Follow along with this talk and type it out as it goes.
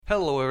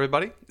Hello,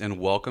 everybody, and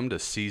welcome to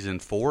Season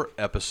 4,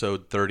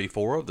 Episode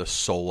 34 of the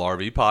Soul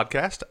RV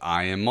Podcast.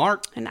 I am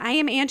Mark. And I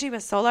am Angie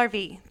with Soul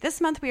RV. This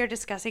month we are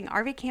discussing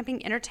RV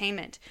camping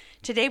entertainment.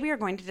 Today we are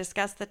going to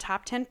discuss the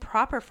top 10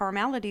 proper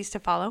formalities to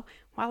follow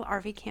while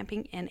RV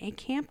camping in a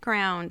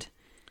campground.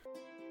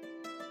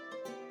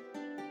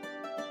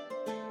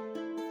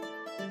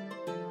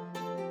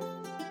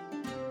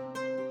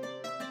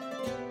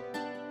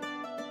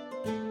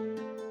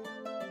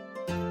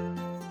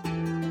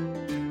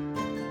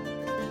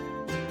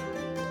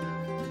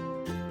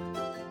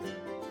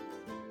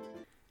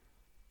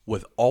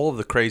 With all of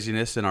the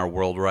craziness in our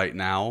world right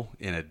now,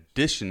 in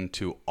addition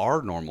to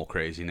our normal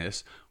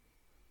craziness,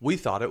 we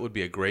thought it would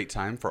be a great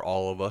time for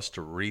all of us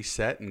to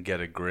reset and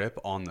get a grip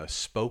on the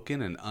spoken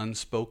and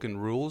unspoken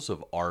rules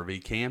of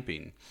RV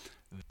camping.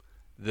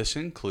 This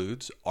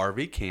includes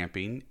RV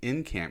camping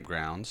in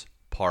campgrounds,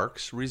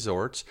 parks,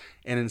 resorts,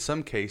 and in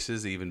some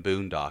cases even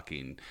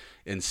boondocking.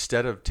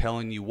 Instead of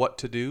telling you what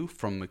to do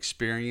from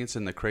experience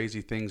and the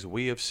crazy things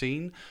we have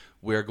seen,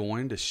 we're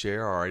going to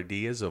share our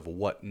ideas of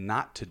what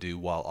not to do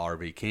while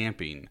RV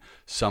camping.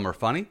 Some are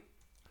funny.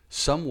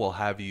 Some will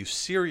have you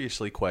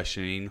seriously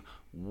questioning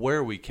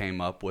where we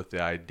came up with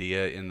the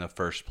idea in the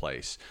first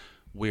place.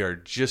 We are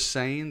just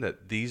saying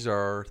that these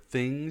are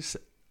things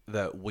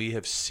that we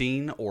have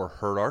seen or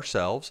heard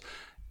ourselves,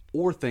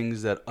 or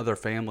things that other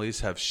families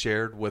have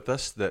shared with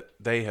us that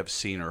they have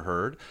seen or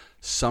heard.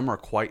 Some are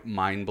quite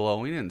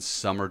mind-blowing and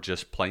some are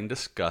just plain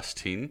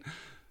disgusting.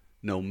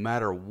 No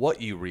matter what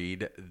you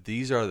read,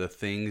 these are the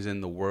things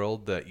in the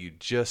world that you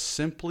just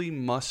simply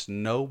must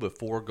know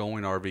before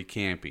going RV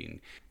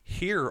camping.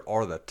 Here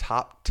are the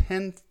top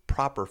 10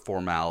 proper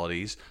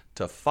formalities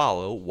to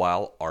follow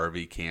while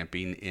RV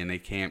camping in a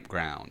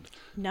campground.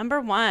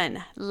 Number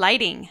 1,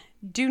 lighting.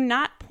 Do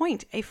not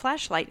point a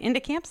flashlight into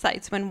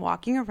campsites when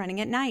walking or running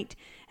at night.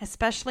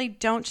 Especially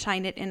don't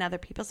shine it in other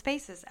people's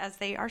faces as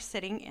they are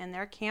sitting in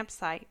their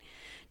campsite.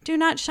 Do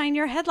not shine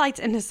your headlights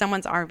into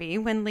someone's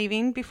RV when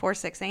leaving before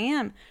 6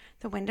 a.m.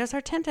 The windows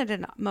are tinted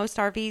in most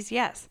RVs,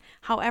 yes.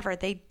 However,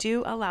 they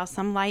do allow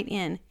some light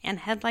in, and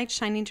headlights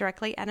shining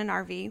directly at an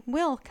RV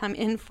will come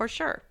in for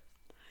sure.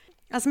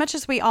 As much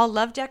as we all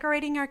love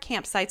decorating our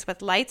campsites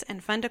with lights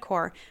and fun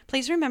decor,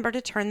 please remember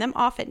to turn them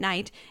off at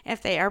night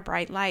if they are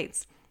bright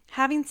lights.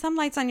 Having some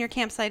lights on your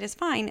campsite is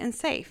fine and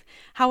safe.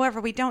 However,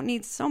 we don't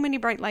need so many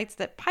bright lights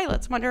that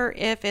pilots wonder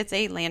if it's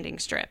a landing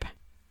strip.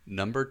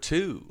 Number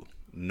 2,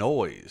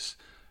 noise.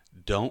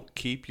 Don't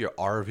keep your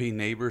RV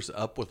neighbors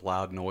up with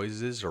loud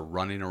noises or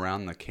running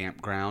around the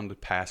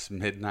campground past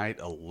midnight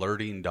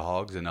alerting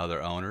dogs and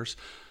other owners.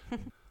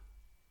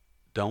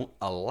 Don't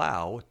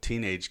allow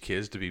teenage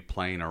kids to be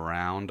playing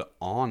around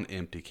on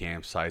empty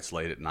campsites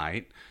late at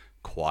night.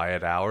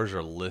 Quiet hours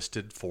are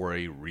listed for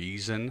a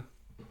reason.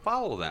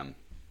 Follow them.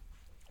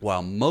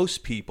 While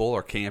most people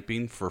are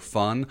camping for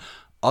fun,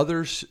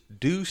 others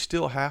do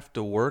still have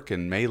to work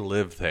and may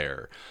live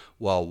there.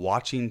 While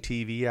watching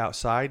TV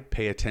outside,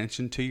 pay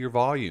attention to your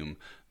volume.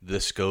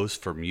 This goes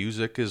for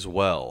music as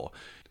well.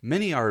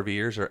 Many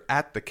RVers are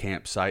at the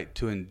campsite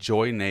to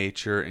enjoy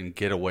nature and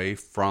get away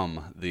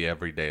from the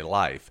everyday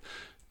life.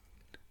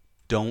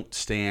 Don't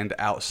stand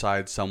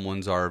outside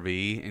someone's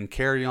RV and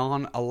carry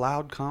on a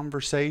loud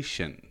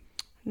conversation.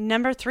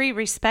 Number 3,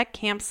 respect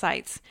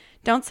campsites.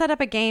 Don't set up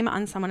a game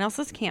on someone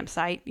else's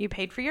campsite. You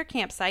paid for your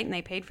campsite and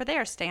they paid for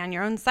theirs. Stay on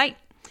your own site.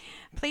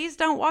 Please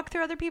don't walk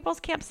through other people's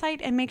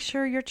campsite, and make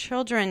sure your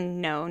children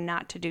know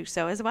not to do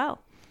so as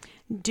well.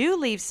 Do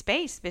leave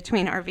space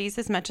between RVs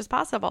as much as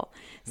possible.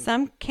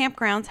 Some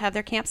campgrounds have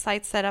their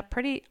campsites set up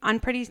pretty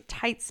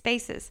tight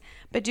spaces,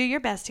 but do your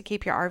best to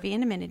keep your RV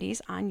and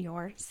amenities on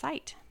your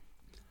site.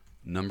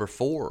 Number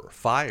 4,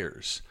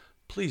 fires.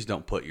 Please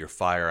don't put your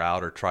fire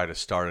out or try to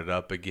start it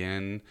up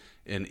again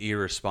in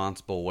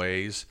irresponsible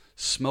ways.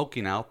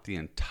 Smoking out the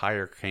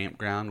entire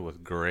campground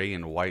with gray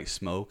and white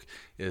smoke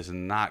is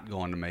not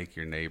going to make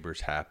your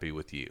neighbors happy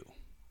with you.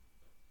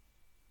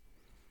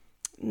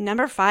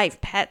 Number 5,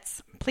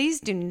 pets. Please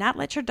do not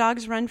let your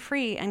dogs run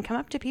free and come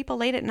up to people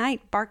late at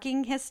night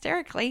barking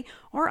hysterically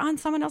or on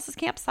someone else's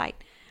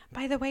campsite.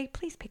 By the way,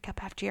 please pick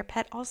up after your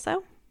pet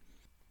also.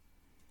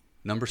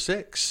 Number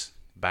 6,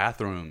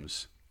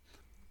 bathrooms.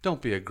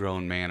 Don't be a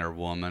grown man or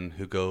woman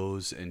who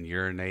goes and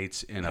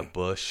urinates in a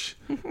bush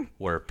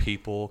where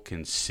people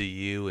can see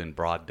you in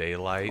broad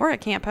daylight. Or a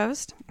camp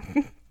host.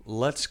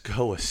 Let's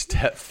go a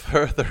step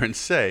further and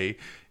say,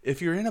 if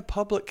you're in a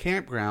public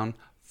campground,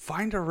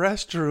 find a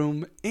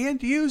restroom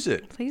and use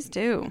it. Please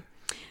do.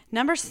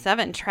 Number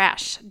 7,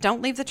 trash.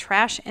 Don't leave the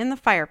trash in the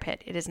fire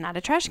pit. It is not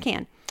a trash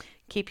can.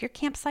 Keep your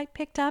campsite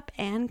picked up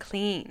and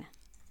clean.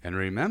 And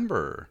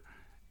remember,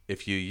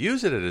 if you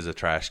use it as a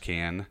trash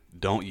can,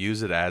 don't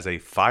use it as a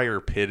fire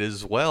pit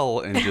as well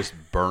and just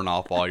burn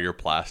off all your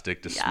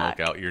plastic to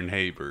smoke out your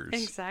neighbors.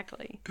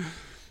 Exactly.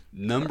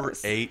 Number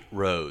Gross. 8,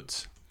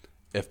 roads.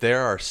 If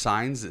there are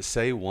signs that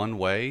say one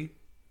way,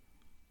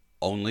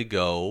 only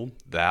go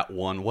that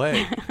one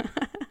way.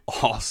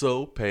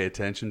 Also, pay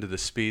attention to the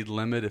speed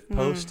limit if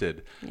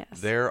posted. Yes.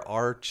 There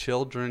are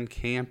children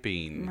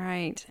camping.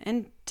 Right.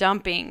 And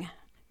dumping.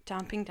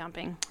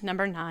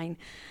 Number 9.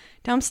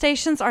 Dump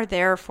stations are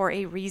there for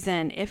a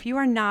reason. If you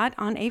are not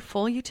on a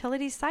full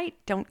utility site,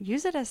 don't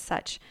use it as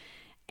such.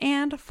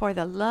 And for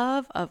the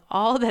love of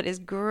all that is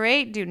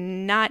great, do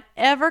not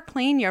ever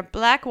clean your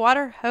black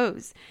water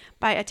hose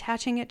by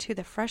attaching it to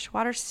the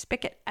freshwater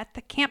spigot at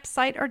the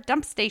campsite or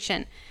dump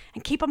station.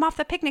 And keep them off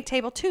the picnic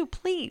table too,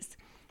 please.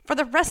 For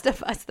the rest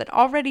of us that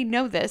already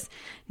know this,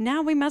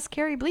 now we must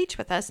carry bleach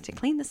with us to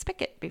clean the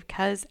spigot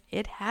because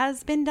it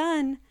has been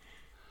done.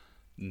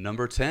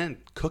 Number 10,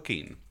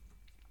 cooking.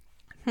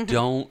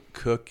 Don't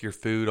cook your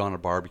food on a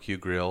barbecue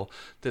grill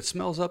that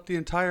smells up the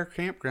entire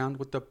campground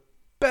with the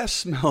best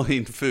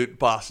smelling food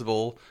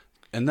possible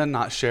and then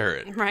not share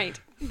it. Right.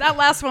 That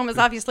last one was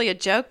obviously a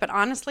joke, but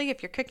honestly,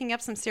 if you're cooking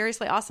up some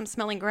seriously awesome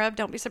smelling grub,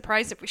 don't be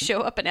surprised if we show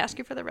up and ask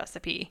you for the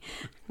recipe.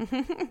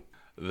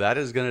 That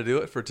is going to do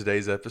it for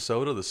today's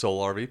episode of the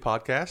Soul RV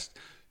Podcast.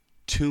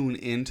 Tune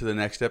in to the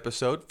next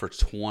episode for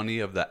 20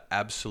 of the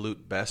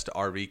absolute best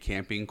RV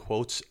camping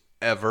quotes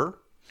ever.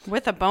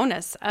 With a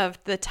bonus of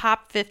the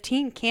top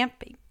 15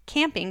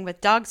 camping with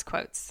dogs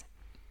quotes.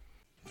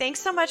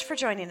 Thanks so much for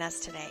joining us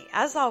today.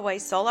 As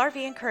always, Soul RV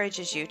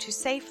encourages you to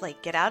safely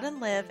get out and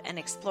live and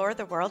explore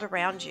the world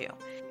around you.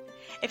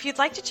 If you'd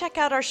like to check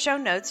out our show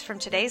notes from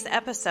today's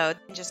episode,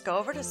 just go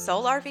over to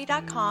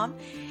soulrv.com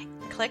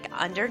and click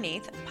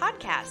underneath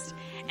podcast.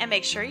 And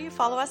make sure you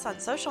follow us on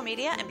social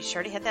media and be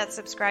sure to hit that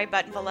subscribe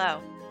button below.